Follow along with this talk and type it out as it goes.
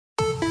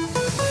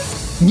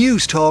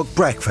Newstalk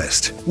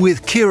Breakfast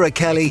with Ciara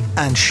Kelly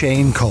and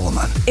Shane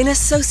Coleman. In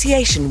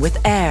association with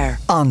AIR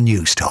on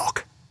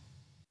Newstalk.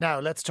 Now,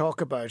 let's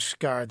talk about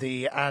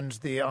Gardaí and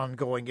the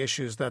ongoing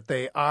issues that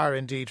they are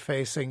indeed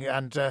facing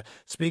and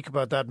speak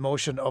about that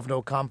motion of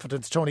no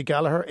confidence. Tony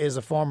Gallagher is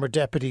a former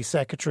Deputy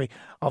Secretary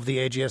of the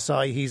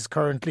AGSI. He's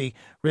currently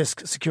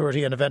Risk,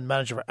 Security and Event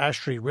Manager for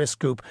Ashtree Risk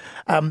Group.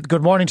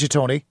 Good morning to you,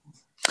 Tony.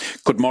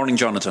 Good morning,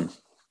 Jonathan.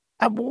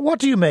 What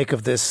do you make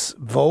of this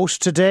vote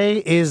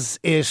today? Is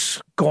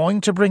it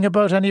going to bring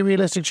about any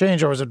realistic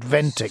change, or is it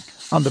venting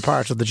on the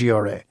part of the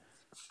GRA?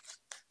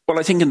 Well,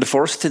 I think in the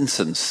first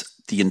instance,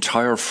 the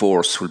entire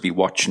force will be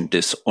watching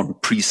this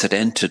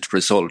unprecedented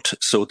result.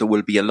 So there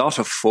will be a lot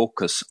of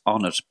focus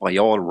on it by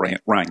all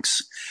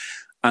ranks.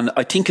 And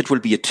I think it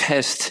will be a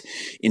test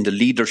in the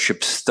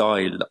leadership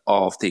style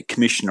of the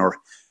Commissioner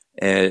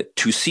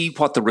to see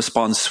what the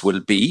response will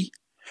be.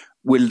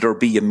 Will there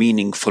be a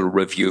meaningful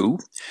review?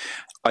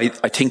 I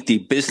think the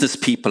business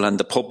people and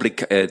the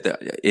public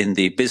in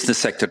the business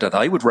sector that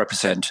I would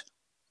represent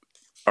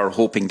are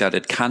hoping that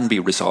it can be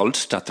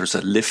resolved, that there's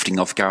a lifting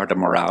of Garda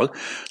morale.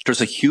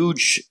 There's a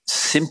huge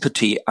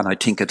sympathy and I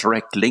think a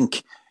direct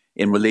link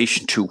in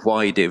relation to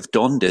why they've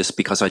done this,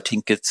 because I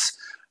think it's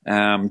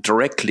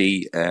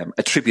directly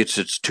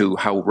attributed to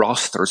how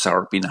rosters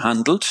are being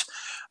handled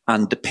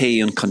and the pay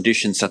and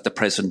conditions at the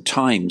present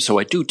time. So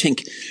I do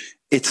think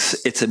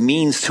it's a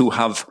means to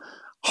have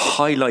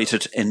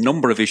highlighted a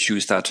number of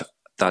issues that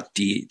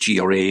the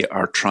GRA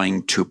are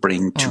trying to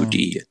bring to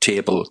the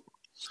table.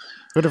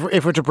 But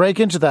if we're to break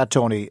into that,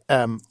 Tony,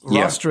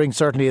 rostering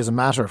certainly is a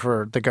matter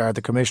for the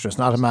Garda Commissioner. It's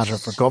not a matter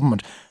for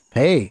government.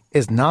 Pay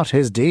is not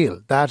his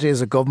deal. That is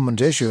a government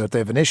issue. If they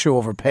have an issue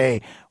over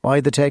pay, why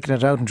are they taking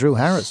it out on Drew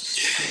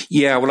Harris?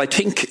 Yeah, well, I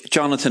think,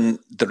 Jonathan,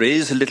 there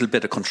is a little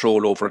bit of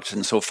control over it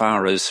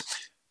insofar as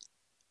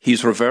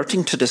he's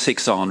reverting to the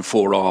 6 on,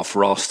 4 off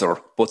roster,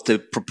 but the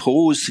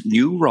proposed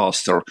new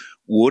roster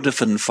would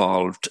have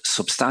involved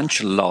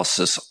substantial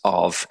losses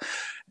of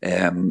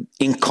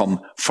income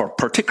for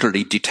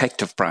particularly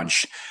detective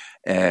branch.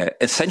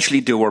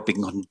 Essentially, they were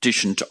being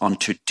conditioned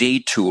onto day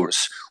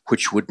tours,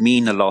 which would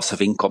mean a loss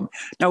of income.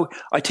 Now,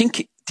 I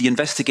think the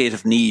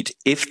investigative need,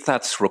 if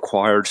that's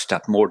required,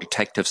 that more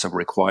detectives are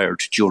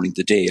required during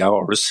the day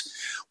hours,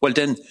 well,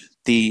 then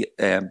the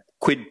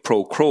quid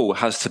pro quo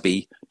has to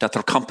be that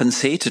they're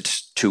compensated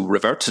to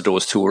revert to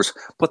those tours,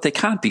 but they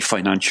can't be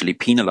financially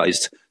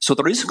penalised. So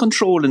there is a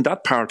control in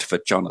that part of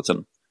it,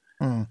 Jonathan.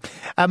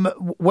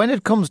 When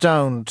it comes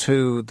down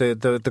to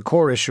the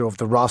core issue of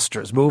the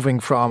rosters, moving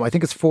from, I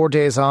think it's 4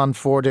 days on,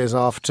 4 days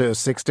off to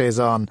 6 days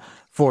on,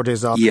 4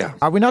 days off. Yeah.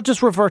 Are we not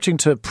just reverting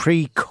to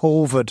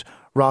pre-COVID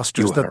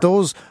rosters, that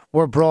those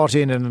were brought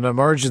in an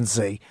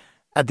emergency,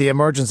 and the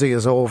emergency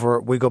is over,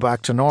 we go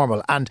back to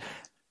normal? And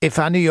if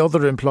any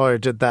other employer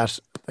did that,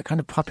 the kind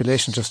of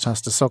population just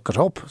has to suck it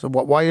up. So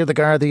why are the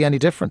Gardaí any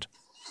different?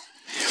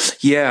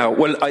 Yeah,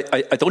 well,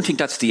 I don't think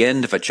that's the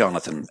end of it,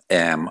 Jonathan.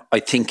 I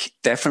think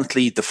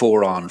definitely the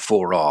 4 on,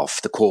 4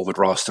 off, the COVID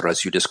roster,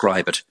 as you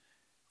describe it,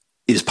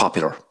 is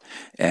popular.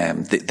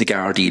 The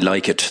Gardaí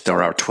like it.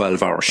 There are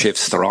 12-hour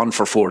shifts. They're on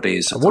for 4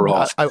 days. They're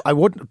off. I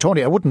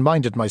wouldn't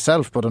mind it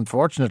myself, but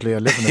unfortunately I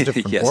live in a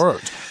different yes.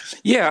 world.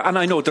 Yeah, and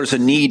I know there's a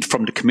need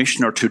from the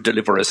Commissioner to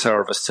deliver a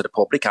service to the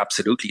public,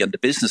 absolutely, and the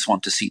business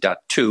want to see that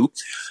too.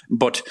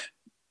 But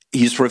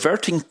he's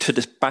reverting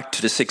back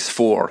to the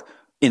 6-4,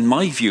 in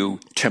my view,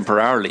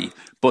 temporarily,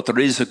 but there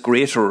is a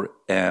greater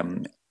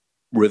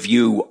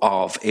review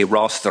of a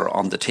roster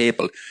on the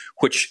table,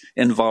 which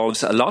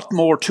involves a lot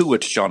more to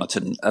it,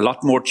 Jonathan, a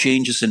lot more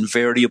changes in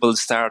variable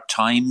start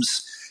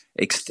times,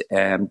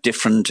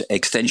 different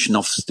extension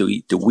of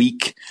the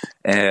week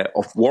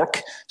of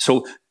work.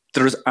 So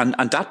there's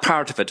and that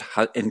part of it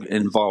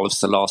involves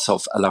the loss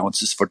of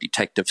allowances for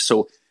detectives.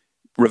 So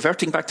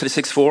reverting back to the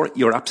 6-4,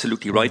 you're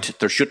absolutely right.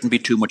 There shouldn't be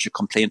too much a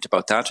complaint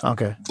about that.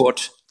 Okay.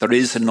 But there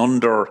is an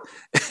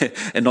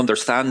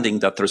understanding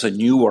that there's a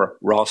newer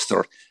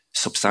roster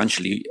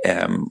substantially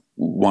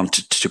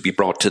wanted to be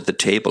brought to the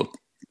table.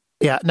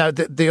 Yeah, now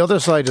the other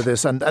side of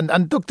this, and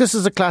look, this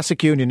is a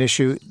classic union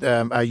issue.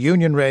 A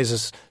union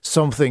raises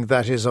something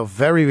that is of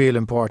very real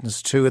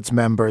importance to its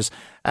members.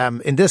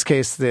 In this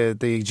case,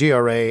 the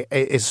GRA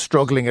is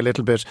struggling a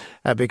little bit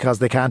because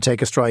they can't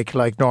take a strike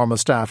like normal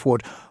staff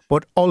would.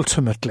 But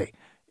ultimately,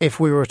 if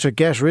we were to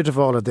get rid of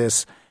all of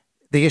this,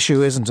 the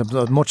issue isn't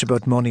as much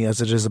about money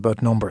as it is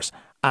about numbers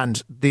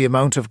and the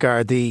amount of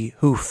Gardaí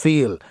who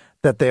feel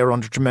that they are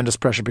under tremendous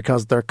pressure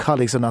because their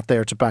colleagues are not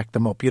there to back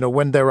them up. You know,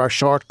 when there are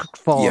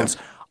shortfalls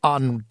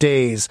on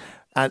days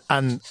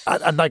and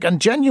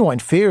genuine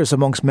fears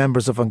amongst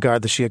members of An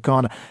Garda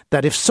Síochána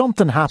that if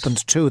something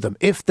happened to them,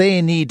 if they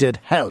needed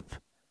help,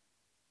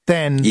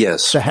 then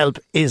the help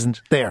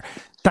isn't there.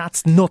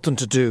 That's nothing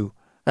to do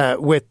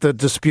with the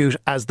dispute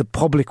as the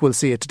public will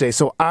see it today.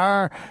 So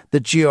are the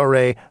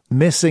GRA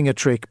missing a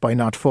trick by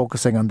not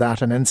focusing on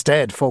that and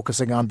instead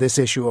focusing on this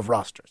issue of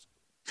rosters?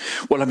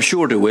 Well, I'm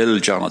sure they will,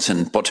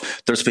 Jonathan, but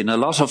there's been a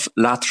lot of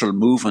lateral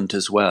movement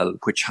as well,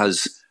 which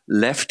has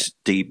left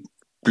the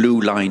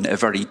blue line, a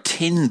very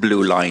thin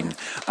blue line,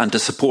 and the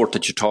support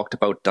that you talked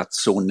about,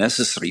 that's so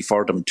necessary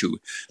for them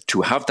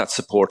to have that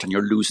support, and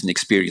you're losing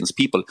experienced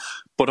people.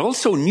 But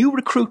also new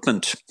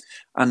recruitment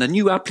and a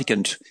new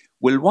applicant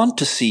will want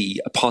to see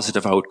a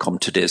positive outcome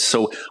to this.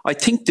 So I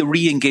think the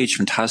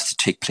re-engagement has to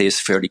take place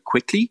fairly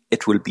quickly.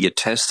 It will be a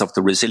test of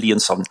the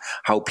resilience on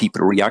how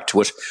people react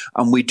to it.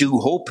 And we do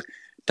hope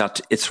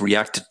that it's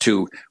reacted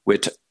to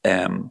with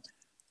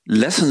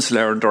lessons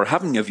learned, or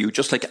having a view,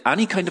 just like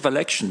any kind of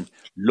election.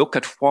 Look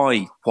at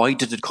why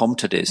did it come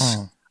to this,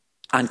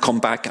 and come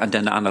back and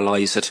then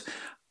analyse it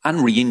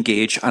and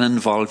re-engage and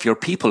involve your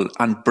people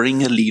and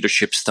bring a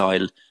leadership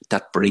style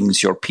that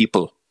brings your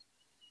people.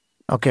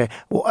 Okay.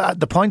 Well,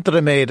 the point that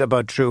I made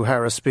about Drew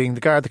Harris being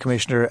the Garda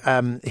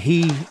Commissioner,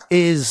 he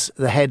is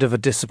the head of a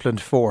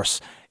disciplined force.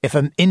 If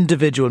an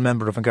individual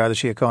member of An Garda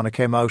Síochána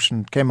came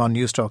on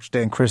Newstalk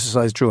today and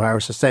criticised Drew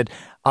Harris and said,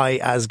 I,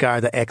 as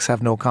Garda X,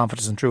 have no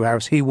confidence in Drew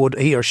Harris, he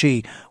or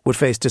she would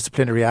face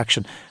disciplinary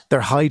action.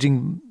 They're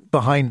hiding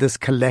behind this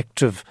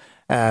collective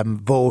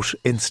vote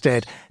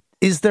instead.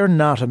 Is there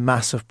not a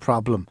massive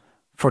problem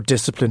for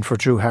discipline for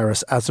Drew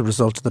Harris as a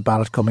result of the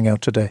ballot coming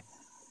out today?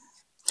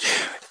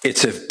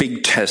 It's a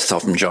big test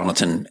of him,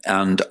 Jonathan,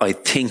 and I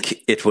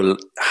think it will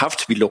have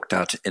to be looked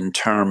at in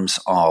terms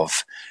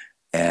of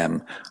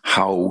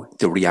how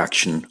the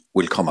reaction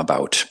will come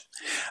about.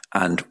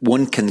 And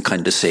one can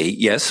kind of say,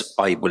 yes,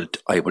 I will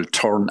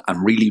turn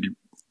and really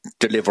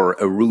deliver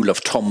a rule of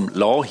thumb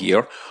law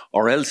here,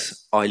 or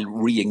else I'll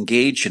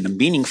re-engage in a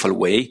meaningful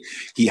way.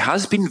 He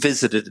has been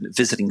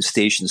visiting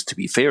stations, to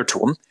be fair to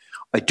him.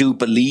 I do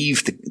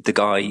believe the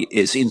guy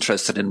is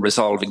interested in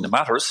resolving the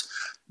matters,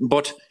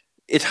 but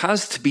it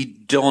has to be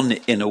done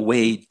in a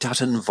way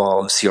that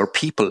involves your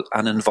people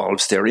and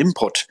involves their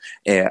input.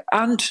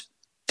 And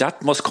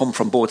that must come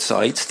from both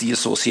sides. The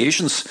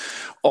associations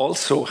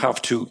also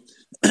have to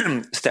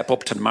step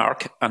up to the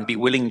mark and be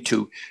willing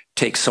to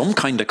take some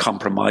kind of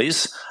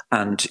compromise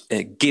and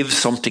give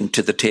something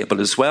to the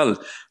table as well.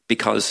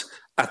 Because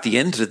at the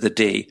end of the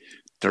day,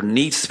 there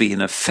needs to be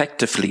an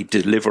effectively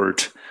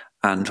delivered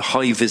and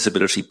high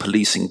visibility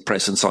policing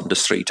presence on the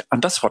street.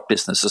 And that's what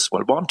businesses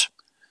will want.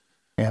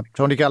 Yeah,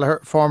 Tony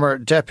Gallagher, former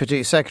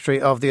Deputy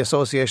Secretary of the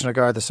Association of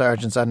Garda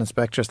Sergeants and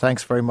Inspectors,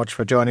 thanks very much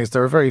for joining us.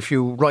 There are very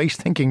few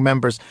right-thinking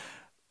members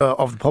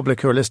of the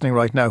public who are listening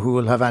right now who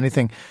will have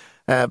anything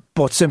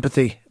but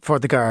sympathy for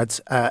the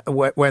guards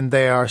when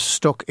they are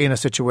stuck in a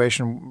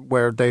situation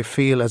where they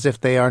feel as if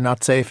they are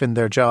not safe in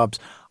their jobs.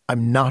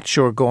 I'm not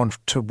sure going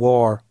to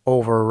war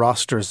over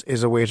rosters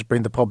is a way to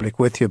bring the public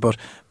with you, but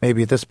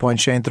maybe at this point,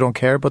 Shane, they don't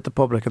care about the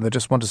public and they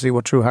just want to see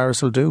what Drew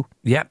Harris will do.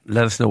 Yeah,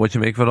 let us know what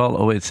you make of it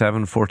all.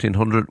 087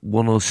 1400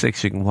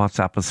 106. You can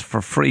WhatsApp us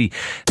for free.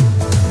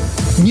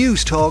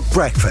 Newstalk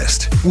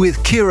Breakfast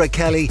with Ciara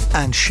Kelly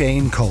and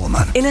Shane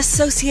Coleman. In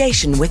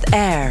association with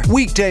AIR.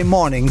 Weekday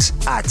mornings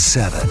at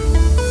 7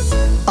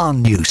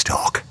 on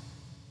Newstalk.